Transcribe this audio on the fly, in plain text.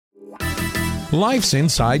Life's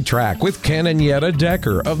Inside Track with Ken and Yetta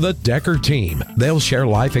Decker of the Decker team. They'll share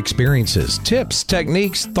life experiences, tips,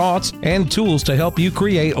 techniques, thoughts, and tools to help you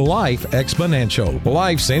create life exponential.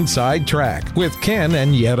 Life's Inside Track with Ken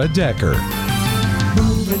and Yetta Decker.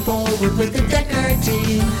 Moving forward with the Decker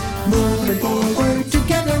team. Moving forward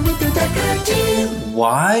together with the Decker team.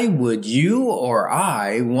 Why would you or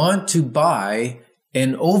I want to buy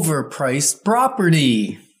an overpriced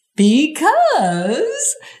property?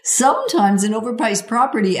 Because sometimes an overpriced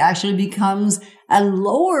property actually becomes a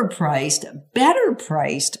lower priced, better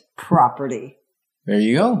priced property. There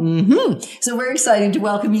you go. So we're excited to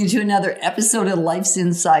welcome you to another episode of Life's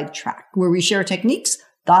Inside Track, where we share techniques,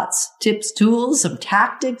 thoughts, tips, tools, some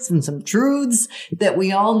tactics, and some truths that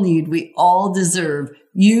we all need, we all deserve,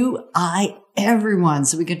 you, I, everyone,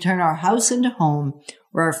 so we can turn our house into home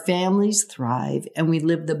where our families thrive and we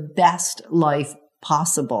live the best life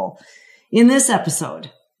possible. In this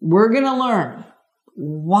episode, we're going to learn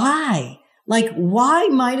why. Why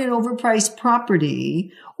might an overpriced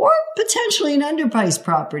property or potentially an underpriced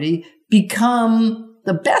property become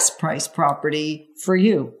the best priced property for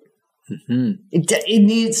you?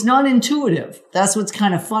 It's not intuitive. That's what's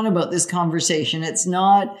kind of fun about this conversation.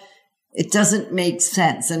 It doesn't make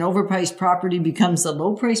sense. An overpriced property becomes a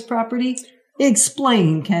low priced property.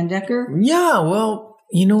 Explain, Ken Decker. Yeah, well,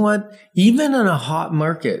 you know what? Even in a hot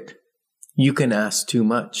market, you can ask too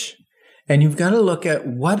much. And you've got to look at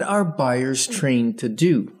what are buyers trained to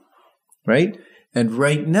do, right? And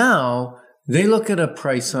right now, they look at a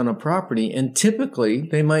price on a property and typically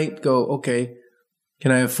they might go, okay,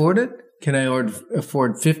 can I afford it? Can I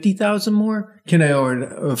afford 50,000 more? Can I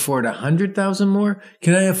afford 100,000 more?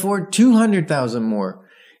 Can I afford 200,000 more?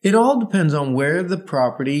 It all depends on where the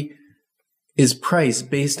property is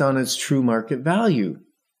priced based on its true market value,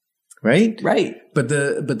 right? Right. But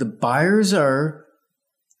the buyers are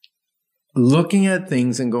looking at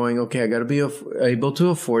things and going, okay, I got to be able to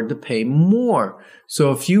afford to pay more.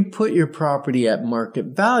 So if you put your property at market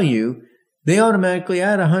value, they automatically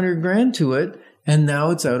add 100 grand to it, and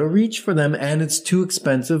now it's out of reach for them, and it's too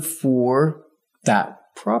expensive for that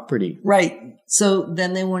property. Right. So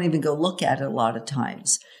then they won't even go look at it a lot of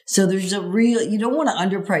times. So there's you don't want to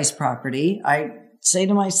underprice property. I say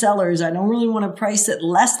to my sellers, I don't really want to price it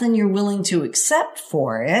less than you're willing to accept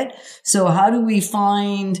for it. So how do we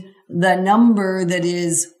find the number that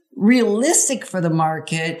is realistic for the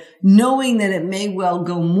market, knowing that it may well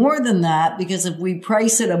go more than that? Because if we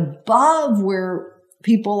price it above where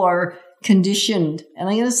people are conditioned, and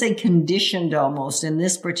I'm going to say conditioned almost in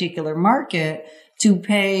this particular market, to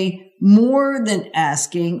pay more than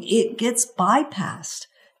asking, it gets bypassed.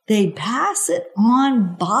 They pass it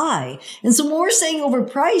on by. And so when we're saying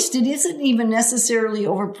overpriced, it isn't even necessarily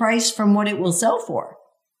overpriced from what it will sell for.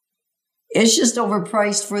 It's just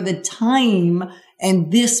overpriced for the time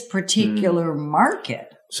and this particular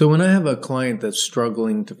market. So when I have a client that's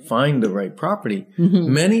struggling to find the right property,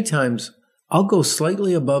 many times I'll go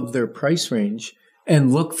slightly above their price range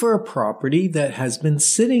and look for a property that has been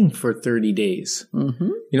sitting for 30 days.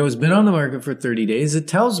 It's been on the market for 30 days. It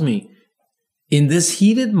tells me in this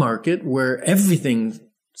heated market where everything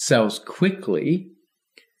sells quickly,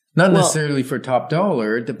 not necessarily for top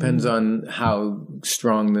dollar, it depends on how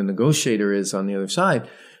strong the negotiator is on the other side,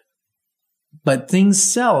 but things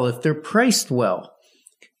sell if they're priced well.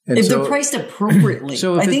 And if they're priced appropriately.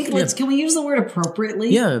 Can we use the word appropriately?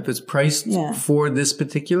 Yeah, if it's priced for this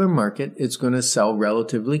particular market, it's going to sell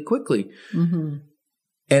relatively quickly. And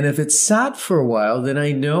if it's sat for a while, then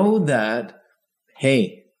I know that,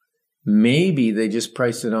 hey, maybe they just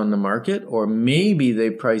priced it on the market, or maybe they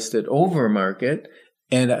priced it over market.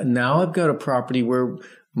 And now I've got a property where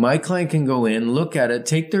my client can go in, look at it,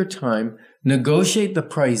 take their time, negotiate the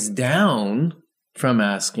price down from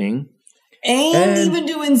asking. And even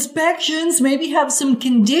do inspections, maybe have some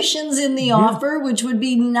conditions in the offer, which would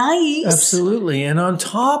be nice. Absolutely. And on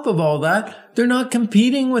top of all that, they're not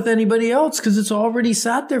competing with anybody else because it's already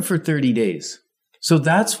sat there for 30 days. So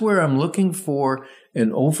that's where I'm looking for an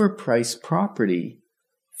overpriced property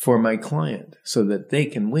for my client so that they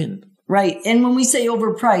can win. Right. And when we say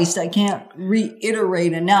overpriced, I can't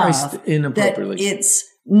reiterate enough priced inappropriately. That it's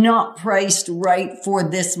not priced right for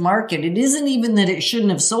this market. It isn't even that it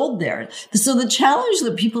shouldn't have sold there. So the challenge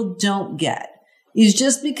that people don't get is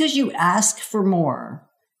just because you ask for more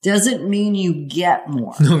doesn't mean you get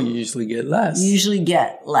more. No, you usually get less. You usually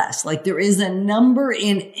get less. Like there is a number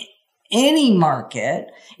in any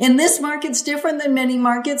market. And this market's different than many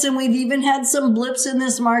markets. And we've even had some blips in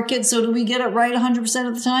this market. So do we get it right 100%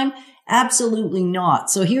 of the time? Absolutely not.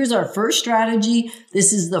 So here's our first strategy.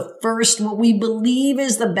 This is the first, what we believe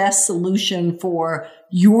is the best solution for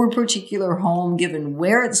your particular home, given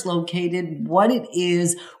where it's located, what it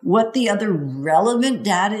is, what the other relevant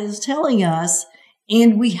data is telling us.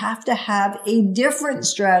 And we have to have a different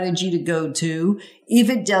strategy to go to if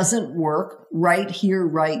it doesn't work right here,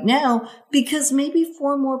 right now, because maybe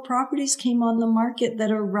 4 more properties came on the market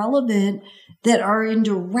that are relevant, that are in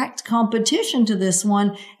direct competition to this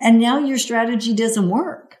one. And now your strategy doesn't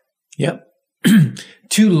work. Yep.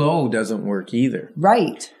 Too low doesn't work either.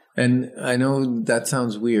 Right. And I know that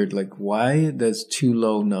sounds weird. Like, why does too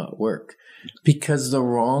low not work? Because the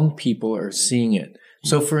wrong people are seeing it.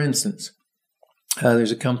 So for instance,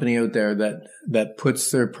 there's a company out there that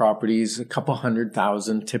puts their properties a couple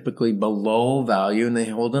 $100,000 typically below value, and they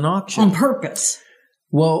hold an auction. On purpose.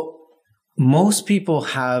 Well, most people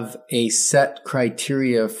have a set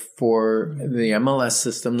criteria for the MLS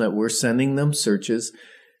system that we're sending them searches.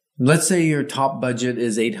 Let's say your top budget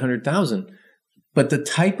is $800,000, but the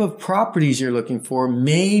type of properties you're looking for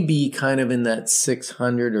may be kind of in that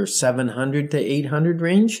 600 or 700 to 800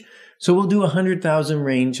 range. So we'll do 100,000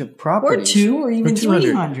 range of properties. Or 2 or even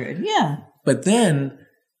 300. Yeah. But then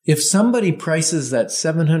if somebody prices that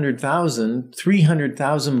 700,000,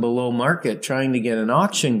 300,000 below market trying to get an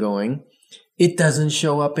auction going, it doesn't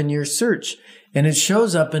show up in your search. And it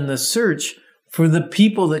shows up in the search for the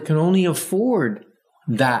people that can only afford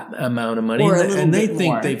that amount of money. And they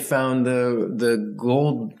think more. They found the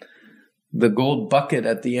gold bucket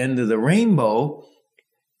at the end of the rainbow.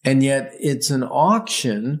 And yet it's an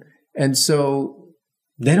auction. And so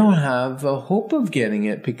they don't have a hope of getting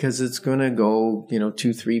it because it's going to go,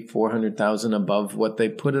 2, 3, 400,000 above what they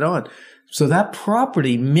put it on. So that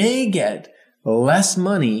property may get less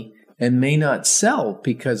money and may not sell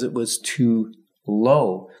because it was too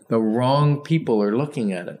low. The wrong people are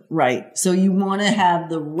looking at it. Right. So you want to have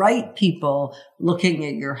the right people looking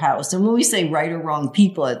at your house. And when we say right or wrong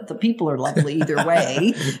people, the people are lovely either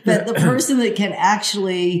way, but the person that can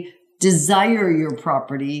actually desire your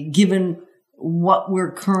property given what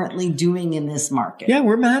we're currently doing in this market. Yeah,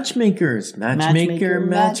 we're matchmakers. Matchmaker,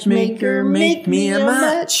 make me a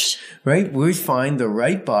match. Right? We find the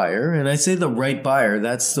right buyer. And I say the right buyer,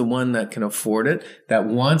 that's the one that can afford it, that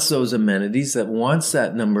wants those amenities, that wants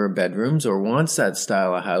that number of bedrooms or wants that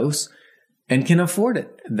style of house and can afford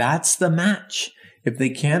it. That's the match. If they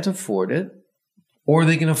can't afford it, or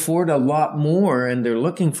they can afford a lot more and they're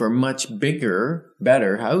looking for much bigger,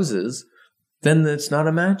 better houses, then it's not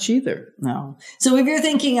a match either. No. So if you're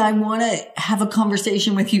thinking, I want to have a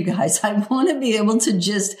conversation with you guys, I want to be able to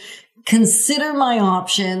just consider my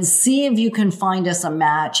options, see if you can find us a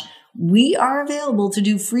match. We are available to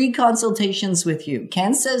do free consultations with you.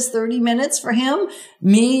 Ken says 30 minutes for him.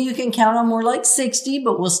 Me, you can count on more like 60,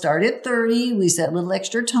 but we'll start at 30. We set a little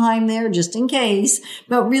extra time there just in case.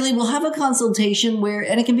 But really, we'll have a consultation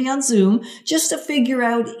and it can be on Zoom, just to figure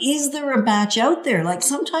out, is there a match out there? Like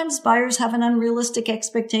sometimes buyers have an unrealistic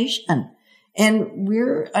expectation. And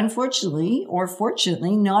we're unfortunately or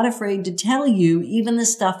fortunately not afraid to tell you even the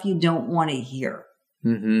stuff you don't want to hear.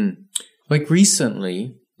 Mm-hmm. Like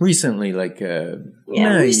recently, like a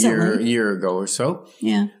year ago or so,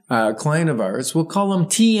 a client of ours, we'll call them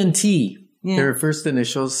T&T. Yeah. Their first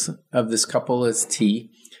initials of this couple is T.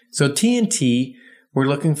 So T&T, we're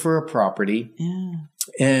looking for a property. Yeah.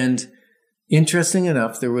 And interesting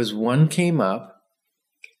enough, there was one came up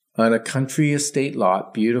on a country estate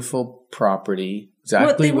lot, beautiful property,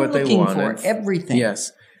 exactly what they wanted. For, everything.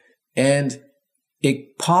 Yes. And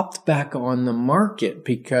it popped back on the market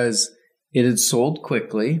because it had sold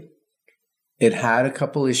quickly. It had a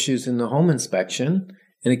couple issues in the home inspection,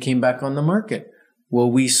 and it came back on the market.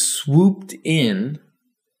 Well, we swooped in,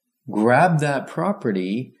 grabbed that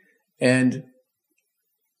property, and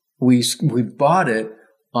we bought it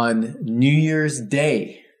on New Year's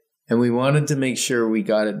Day. And we wanted to make sure we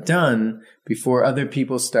got it done before other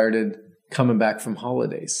people started coming back from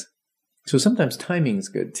holidays. So sometimes timing is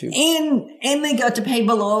good too. And they got to pay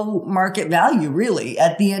below market value, really,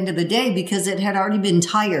 at the end of the day, because it had already been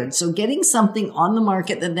tired. So getting something on the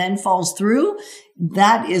market that then falls through,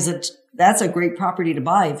 that's a great property to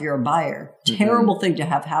buy if you're a buyer. Terrible thing to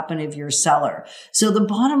have happen if you're a seller. So the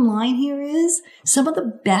bottom line here is some of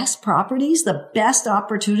the best properties, the best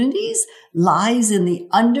opportunities lies in the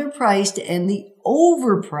underpriced and the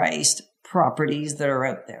overpriced properties that are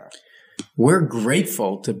out there. We're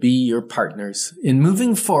grateful to be your partners in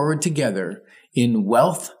moving forward together in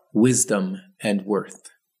wealth, wisdom, and worth.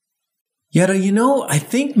 Yet, I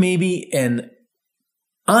think maybe an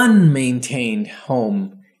unmaintained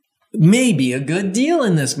home maybe a good deal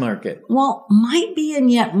in this market. Well, might be, and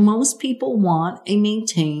yet most people want a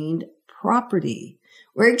maintained property.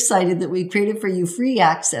 We're excited that we've created for you free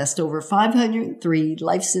access to over 503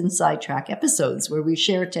 Life's Inside Track episodes where we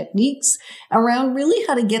share techniques around really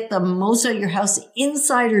how to get the most out of your house,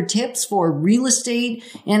 insider tips for real estate,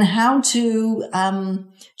 and how to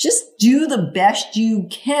just do the best you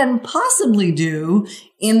can possibly do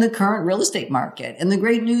in the current real estate market. And the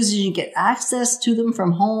great news is you get access to them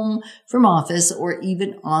from home, from office, or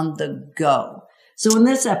even on the go. So in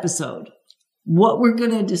this episode, what we're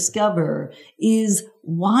going to discover is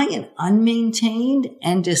why an unmaintained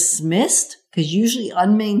and dismissed, because usually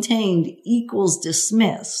unmaintained equals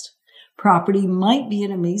dismissed, property might be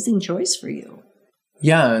an amazing choice for you.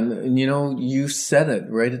 Yeah, and you know, you said it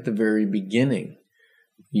right at the very beginning.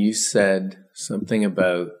 You said something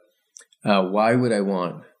about why would I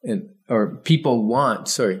want,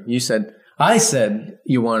 I said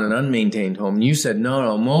you want an unmaintained home. You said,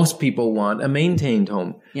 no, most people want a maintained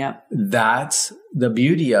home. Yeah. That's the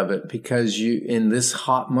beauty of it, because in this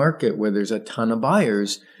hot market where there's a ton of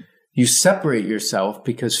buyers, you separate yourself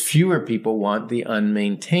because fewer people want the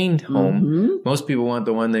unmaintained home. Mm-hmm. Most people want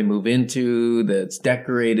the one they move into that's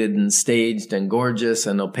decorated and staged and gorgeous,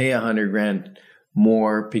 and they'll pay $100,000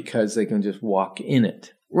 more because they can just walk in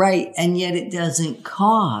it. Right. And yet it doesn't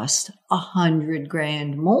cost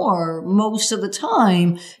 $100,000 more most of the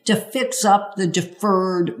time to fix up the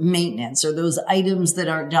deferred maintenance or those items that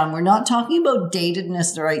aren't done. We're not talking about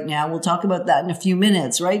datedness right now. We'll talk about that in a few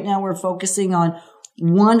minutes. Right now we're focusing on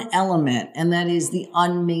one element, and that is the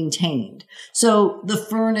unmaintained. So the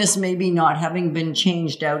furnace maybe not having been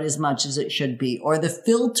changed out as much as it should be, or the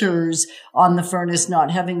filters on the furnace not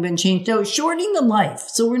having been changed out, shortening the life.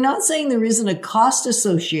 So we're not saying there isn't a cost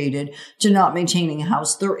associated to not maintaining a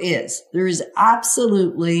house. There is. There is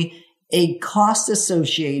absolutely a cost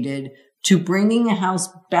associated to bringing a house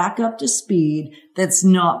back up to speed that's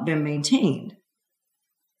not been maintained.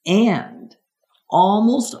 And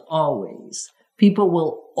almost always, people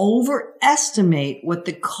will overestimate what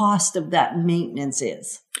the cost of that maintenance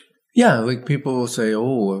is. Yeah, like people will say,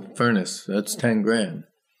 oh, a furnace, that's $10,000.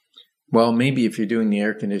 Well, maybe if you're doing the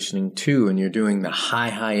air conditioning too, and you're doing the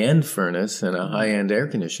high-end furnace and a high-end air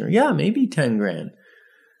conditioner, yeah, maybe $10,000.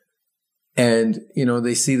 And, you know,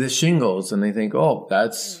 they see the shingles and they think, oh,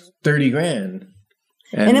 that's $30,000.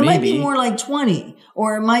 And it might be more like 20,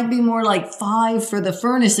 or it might be more like 5 for the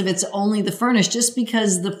furnace if it's only the furnace. Just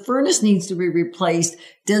because the furnace needs to be replaced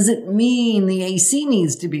doesn't mean the AC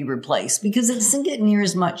needs to be replaced, because it doesn't get near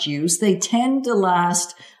as much use. They tend to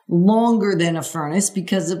last longer than a furnace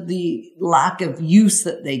because of the lack of use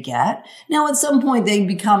that they get. Now, at some point they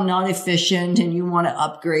become not efficient and you want to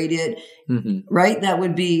upgrade it, right? That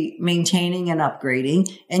would be maintaining and upgrading.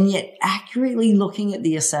 And yet accurately looking at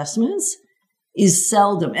the assessments is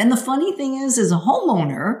seldom. And the funny thing is, as a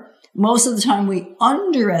homeowner, most of the time we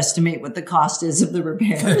underestimate what the cost is of the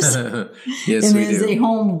repairs. Yes, and we as do. a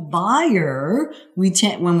home buyer,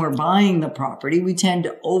 when we're buying the property, we tend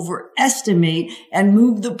to overestimate and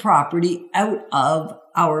move the property out of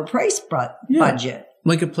our price budget.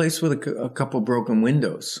 Like a place with a couple broken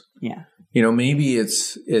windows. Yeah. You know, maybe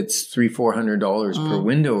it's $300-400 per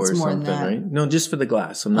window or something, right? No, just for the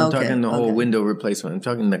glass. I'm not talking the whole window replacement. I'm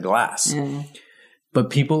talking the glass. Mm. But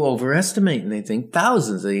people overestimate and they think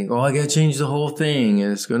thousands. They think, oh, I got to change the whole thing,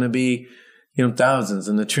 and it's going to be, you know, thousands,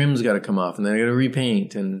 and the trim's got to come off, and then I got to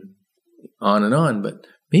repaint, and on. But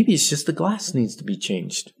maybe it's just the glass needs to be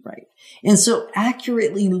changed. Right. And so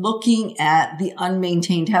accurately looking at the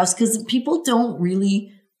unmaintained house, because people don't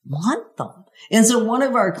really want them. And so one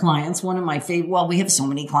of our clients, one of my favorite, well, we have so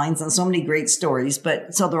many clients and so many great stories,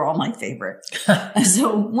 but so they're all my favorite.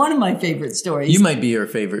 So one of my favorite stories. You might be your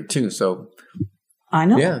favorite too. So I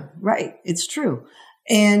know. Yeah. Right. It's true.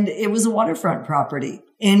 And it was a waterfront property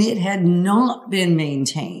and it had not been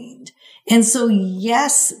maintained. And so,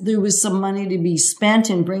 yes, there was some money to be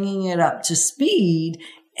spent in bringing it up to speed,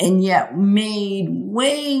 and yet made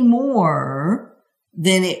way more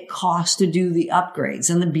than it costs to do the upgrades.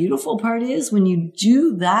 And the beautiful part is when you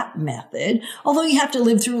do that method, although you have to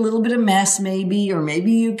live through a little bit of mess maybe, or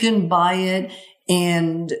maybe you can buy it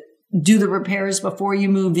and do the repairs before you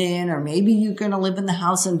move in, or maybe you're going to live in the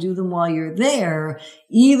house and do them while you're there.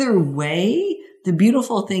 Either way, the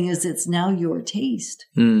beautiful thing is it's now your taste.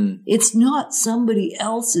 Mm. It's not somebody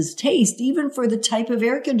else's taste, even for the type of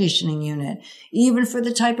air conditioning unit, even for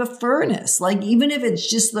the type of furnace. Like, even if it's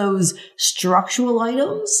just those structural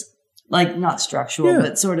items, Like not structural,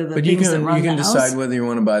 but sort of the but things that run you can the house. decide whether you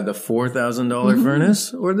want to buy the $4,000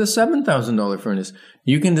 furnace or the $7,000 furnace.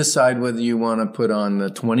 You can decide whether you want to put on the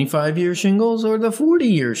 25-year shingles or the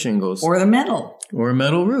 40-year shingles. Or the metal. Or a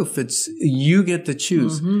metal roof. You get to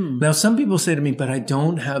choose. Now, some people say to me, but I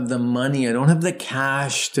don't have the money. I don't have the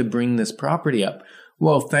cash to bring this property up.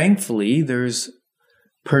 Well, thankfully, there's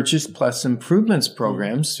Purchase Plus Improvements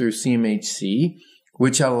programs through CMHC,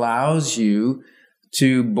 which allows you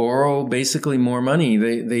to borrow basically more money.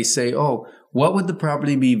 They say, oh, what would the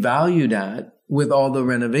property be valued at with all the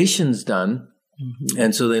renovations done?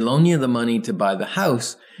 And so they loan you the money to buy the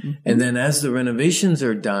house. And then as the renovations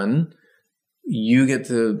are done, you get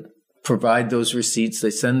to provide those receipts. They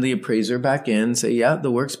send the appraiser back in, say, yeah, the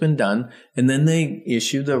work's been done. And then they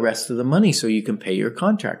issue the rest of the money so you can pay your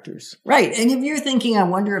contractors. Right. And if you're thinking, I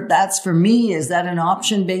wonder if that's for me, is that an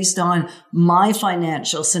option based on my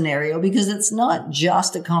financial scenario? Because it's not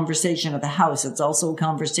just a conversation of the house. It's also a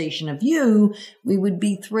conversation of you. We would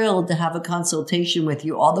be thrilled to have a consultation with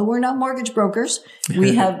you. Although we're not mortgage brokers,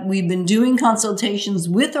 we've been doing consultations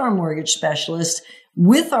with our mortgage specialist,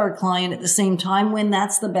 with our client at the same time when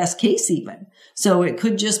that's the best case even. So it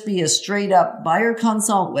could just be a straight up buyer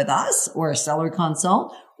consult with us or a seller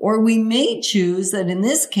consult, or we may choose that in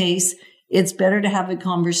this case, it's better to have a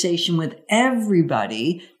conversation with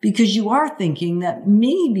everybody because you are thinking that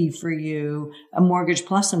maybe for you, a Mortgage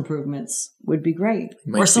Plus Improvements would be great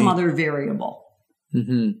or some other variable.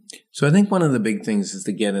 So I think one of the big things is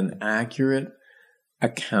to get an accurate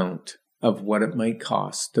account of what it might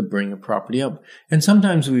cost to bring a property up. And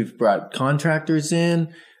sometimes we've brought contractors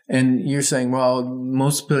in and you're saying, well,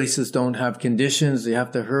 most places don't have conditions. They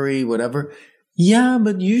have to hurry, whatever. Yeah,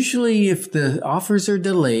 but usually if the offers are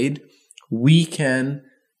delayed, we can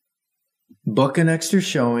book an extra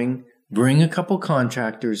showing, bring a couple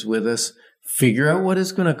contractors with us, figure out what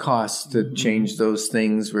it's going to cost to change those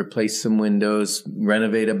things, replace some windows,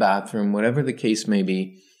 renovate a bathroom, whatever the case may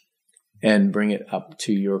be, and bring it up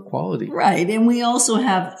to your quality. Right. And we also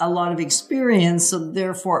have a lot of experience. So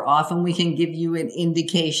therefore, often we can give you an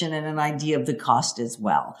indication and an idea of the cost as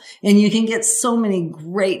well. And you can get so many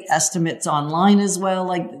great estimates online as well.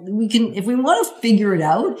 Like we can, if we want to figure it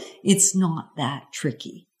out, it's not that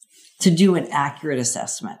tricky to do an accurate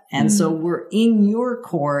assessment. And so we're in your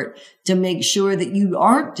court to make sure that you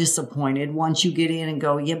aren't disappointed once you get in and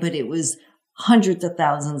go, yeah, but it was hundreds of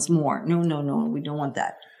thousands more. No, we don't want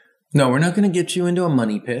that. No, we're not going to get you into a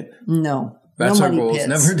money pit. No. That's no our goal, pits. is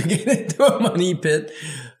never to get into a money pit.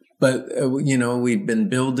 But, we've been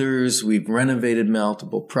builders. We've renovated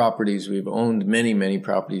multiple properties. We've owned many, many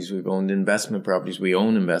properties. We've owned investment properties. We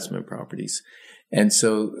own investment properties. And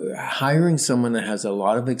so hiring someone that has a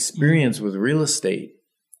lot of experience with real estate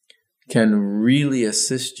can really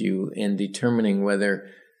assist you in determining whether,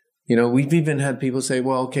 we've even had people say,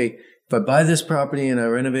 well, okay, if I buy this property and I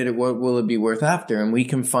renovate it, what will it be worth after? And we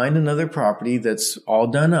can find another property that's all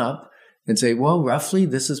done up and say, well, roughly,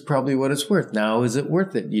 this is probably what it's worth. Now, is it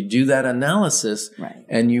worth it? You do that analysis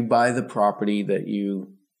and you buy the property that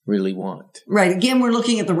you really want. Right. Again, we're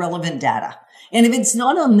looking at the relevant data. And if it's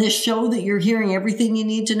not on this show that you're hearing everything you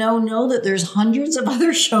need to know that there's hundreds of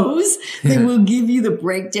other shows that will give you the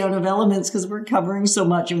breakdown of elements because we're covering so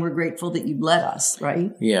much and we're grateful that you've let us,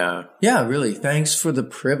 right? Yeah. Yeah, really. Thanks for the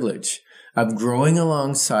privilege of growing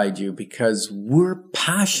alongside you because we're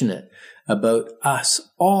passionate about us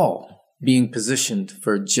all being positioned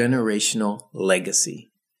for generational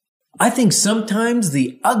legacy. I think sometimes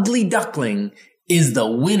the ugly duckling is the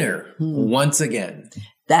winner once again.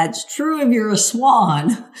 That's true if you're a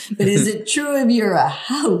swan, but is it true if you're a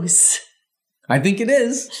house? I think it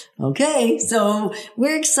is. Okay, so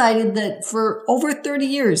we're excited that for over 30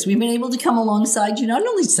 years, we've been able to come alongside you, not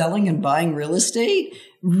only selling and buying real estate,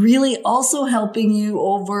 really also helping you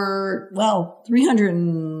over,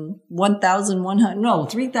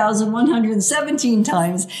 3,117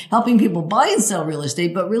 times helping people buy and sell real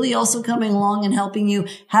estate, but really also coming along and helping you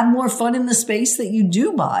have more fun in the space that you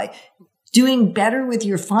do buy, doing better with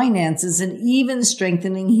your finances, and even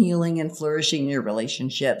strengthening, healing, and flourishing your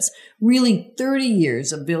relationships. Really 30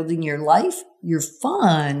 years of building your life, your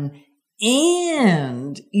fun,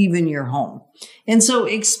 and even your home. And so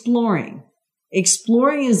exploring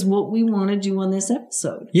is what we want to do on this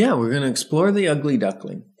episode. Yeah, we're going to explore the ugly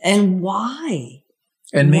duckling. And why?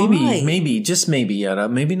 And maybe, just maybe, Yetta,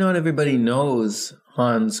 maybe not everybody knows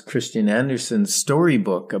Hans Christian Andersen's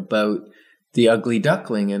storybook about the ugly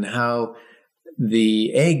duckling and how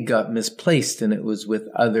the egg got misplaced and it was with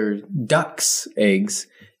other ducks' eggs.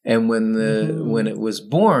 And when it was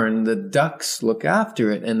born, the ducks look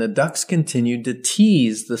after it, and the ducks continued to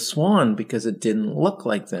tease the swan because it didn't look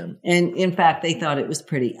like them. And in fact, they thought it was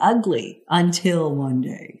pretty ugly until one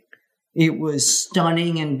day. It was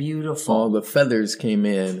stunning and beautiful. All the feathers came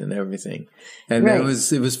in and everything. And Right.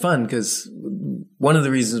 it was fun because one of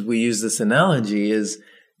the reasons we use this analogy is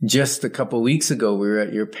just a couple weeks ago, we were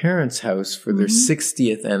at your parents' house for their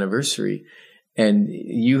 60th anniversary, and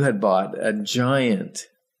you had bought a giant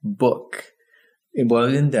book, well,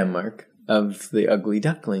 in Denmark, of The Ugly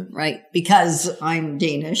Duckling. Right. Because I'm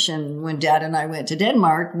Danish, and when Dad and I went to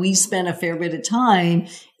Denmark, we spent a fair bit of time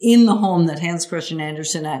in the home that Hans Christian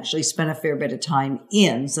Andersen actually spent a fair bit of time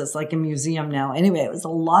in. So it's like a museum now. Anyway, it was a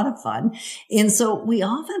lot of fun. And so we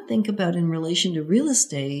often think about in relation to real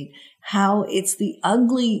estate, how it's the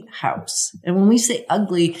ugly house. And when we say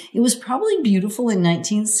ugly, it was probably beautiful in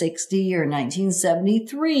 1960 or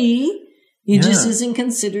 1973. It just isn't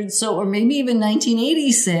considered so, or maybe even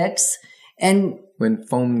 1986. And When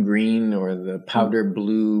foam green or the powder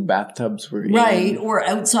blue bathtubs were in. right, or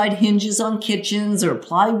outside hinges on kitchens or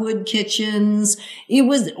plywood kitchens. It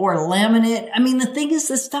was, or laminate. I mean, the thing is,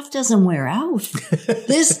 this stuff doesn't wear out.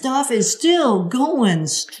 This stuff is still going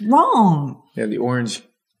strong. Yeah, the orange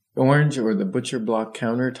or the butcher block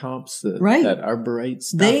countertops, Right. that arborite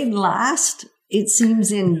stuff. They last, it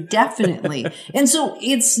seems, indefinitely. And so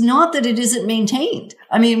it's not that it isn't maintained.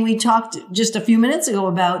 I mean, we talked just a few minutes ago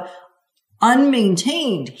about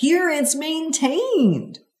unmaintained. Here it's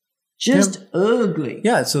maintained. Just ugly.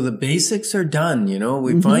 Yeah, so the basics are done, you know.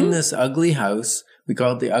 We find this ugly house. We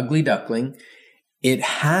call it the Ugly Duckling. It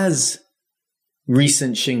has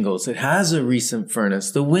recent shingles. It has a recent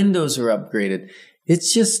furnace. The windows are upgraded.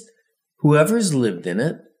 It's just whoever's lived in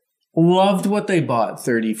it loved what they bought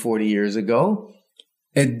 30, 40 years ago.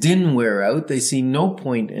 It didn't wear out. They see no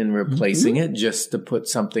point in replacing it just to put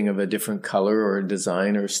something of a different color or a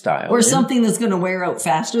design or style Or in. something that's going to wear out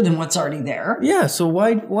faster than what's already there. Yeah, so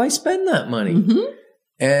why spend that money?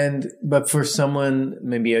 But for someone,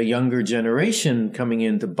 maybe a younger generation coming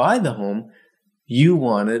in to buy the home, you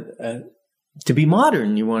want it to be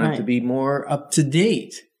modern. You want it to be more up to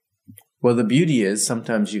date. Well, the beauty is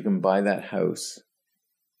sometimes you can buy that house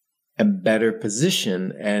a better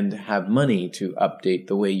position and have money to update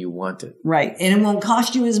the way you want it. Right. And it won't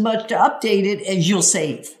cost you as much to update it as you'll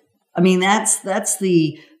save. I mean, that's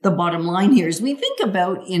the bottom line here. As we think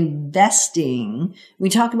about investing, we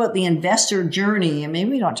talk about the investor journey, and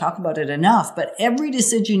maybe we don't talk about it enough, but every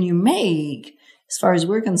decision you make, as far as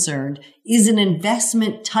we're concerned, is an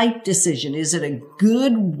investment type decision. Is it a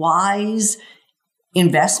good, wise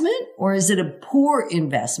investment, or is it a poor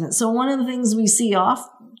investment? So one of the things we see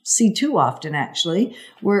too often, actually,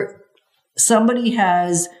 where somebody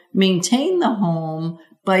has maintained the home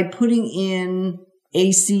by putting in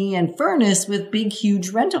AC and furnace with big, huge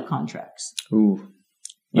rental contracts. Ooh.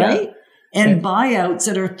 Yeah. Right? And buyouts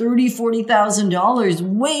that are $30,000, $40,000,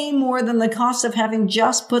 way more than the cost of having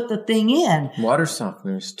just put the thing in. Water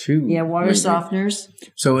softeners too. Yeah, water softeners.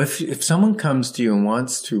 So if someone comes to you and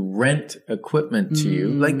wants to rent equipment to you,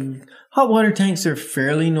 like hot water tanks are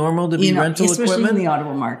fairly normal to be rental especially equipment. in the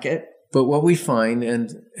Ottawa market. But what we find,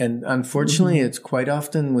 and unfortunately it's quite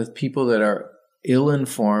often with people that are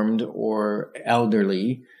ill-informed or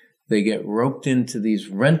elderly, they get roped into these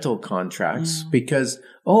rental contracts because,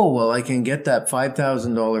 I can get that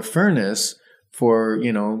 $5,000 furnace for,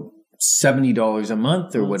 $70 a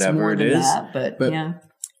month or whatever it is. But yeah.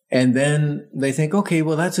 And then they think, okay,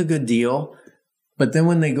 well, that's a good deal. But then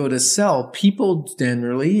when they go to sell, people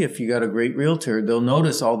generally, if you got a great realtor, they'll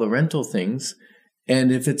notice all the rental things.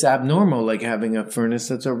 And if it's abnormal, like having a furnace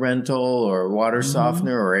that's a rental or a water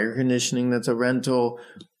softener or air conditioning that's a rental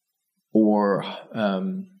or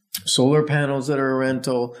solar panels that are a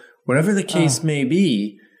rental, whatever the case may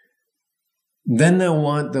be, then they'll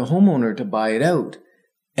want the homeowner to buy it out.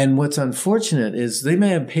 And what's unfortunate is they may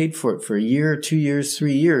have paid for it for a year, 2 years,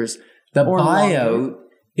 3 years. The buyout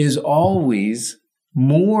is always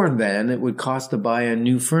more than it would cost to buy a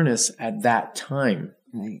new furnace at that time.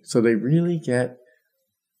 Right. So they really get,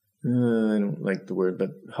 I don't like the word,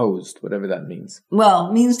 but hosed, whatever that means. Well,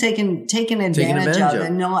 it means taken advantage of of.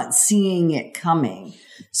 and not seeing it coming.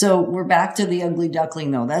 So we're back to the ugly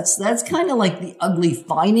duckling, though. That's kind of like the ugly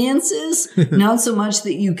finances. Not so much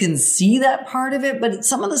that you can see that part of it, but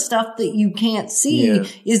some of the stuff that you can't see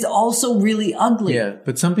is also really ugly. Yeah,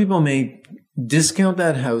 but some people may discount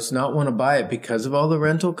that house, not want to buy it because of all the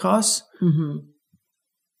rental costs,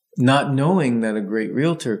 not knowing that a great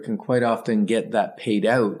realtor can quite often get that paid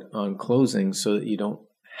out on closing so that you don't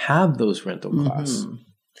have those rental costs.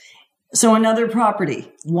 So another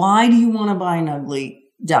property. Why do you want to buy an ugly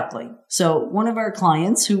duckling. So one of our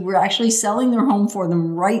clients who we're actually selling their home for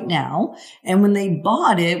them right now. And when they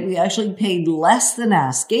bought it, we actually paid less than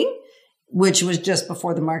asking, which was just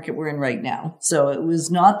before the market we're in right now. So it was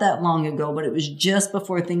not that long ago, but it was just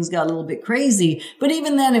before things got a little bit crazy. But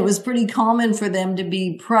even then, it was pretty common for them to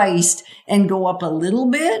be priced and go up a little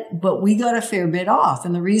bit, but we got a fair bit off.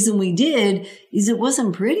 And the reason we did is it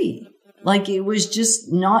wasn't pretty. Like, it was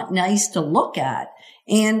just not nice to look at.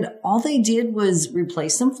 And all they did was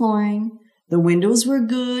replace some flooring. The windows were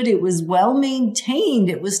good. It was well maintained.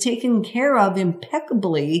 It was taken care of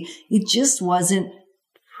impeccably. It just wasn't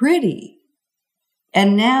pretty.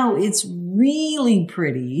 And now it's really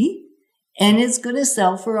pretty, and it's going to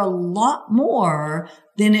sell for a lot more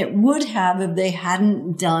than it would have if they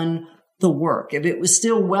hadn't done the work, if it was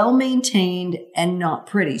still well maintained and not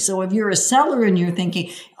pretty. So if you're a seller and you're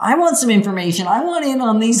thinking, I want some information, I want in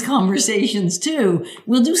on these conversations too,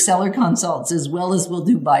 we'll do seller consults as well as we'll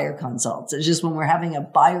do buyer consults. It's just when we're having a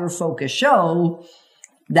buyer focused show,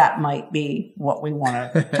 that might be what we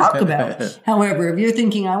want to talk about. However, if you're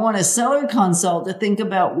thinking, I want a seller consult to think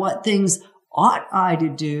about what things ought I to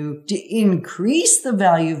do to increase the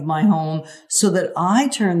value of my home so that I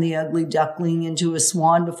turn the ugly duckling into a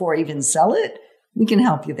swan before I even sell it, we can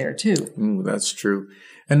help you there too. That's true.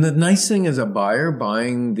 And the nice thing as a buyer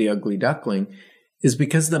buying the ugly duckling is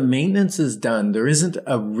because the maintenance is done, there isn't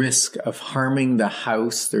a risk of harming the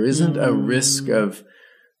house. There isn't a risk of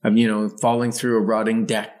falling through a rotting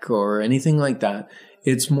deck or anything like that.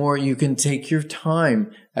 It's more, you can take your time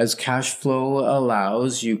as cash flow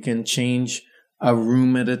allows. You can change a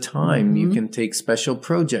room at a time. You can take special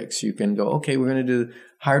projects. You can go, okay, we're going to do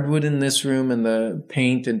hardwood in this room and the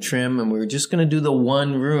paint and trim, and we're just going to do the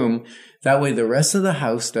one room. That way the rest of the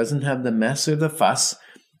house doesn't have the mess or the fuss.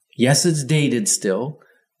 Yes, it's dated still,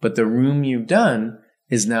 but the room you've done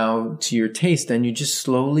is now to your taste, and you just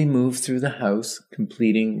slowly move through the house,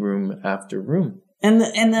 completing room after room. And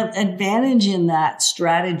the advantage in that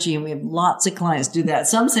strategy, and we have lots of clients do that.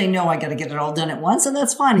 Some say, no, I got to get it all done at once. And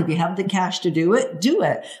that's fine. If you have the cash to do it, do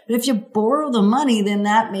it. But if you borrow the money, then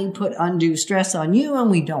that may put undue stress on you,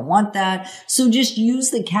 and we don't want that. So just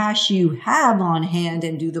use the cash you have on hand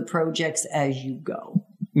and do the projects as you go.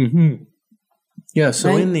 Mm-hmm. Yeah.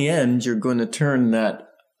 So in the end, you're going to turn that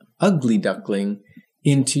ugly duckling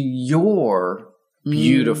into your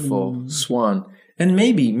beautiful swan. And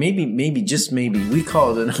maybe, just maybe, we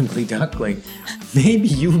call it an ugly duckling. Maybe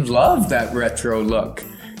you love that retro look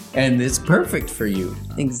and it's perfect for you.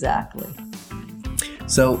 Exactly.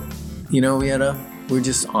 So, Yetta, we're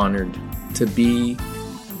just honored to be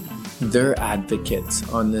their advocates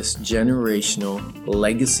on this generational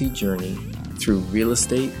legacy journey through real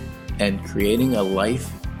estate and creating a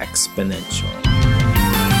life exponential.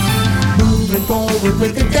 Moving forward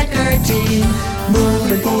with the Decker team.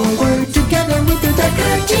 Moving forward together with the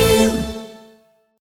Decker team.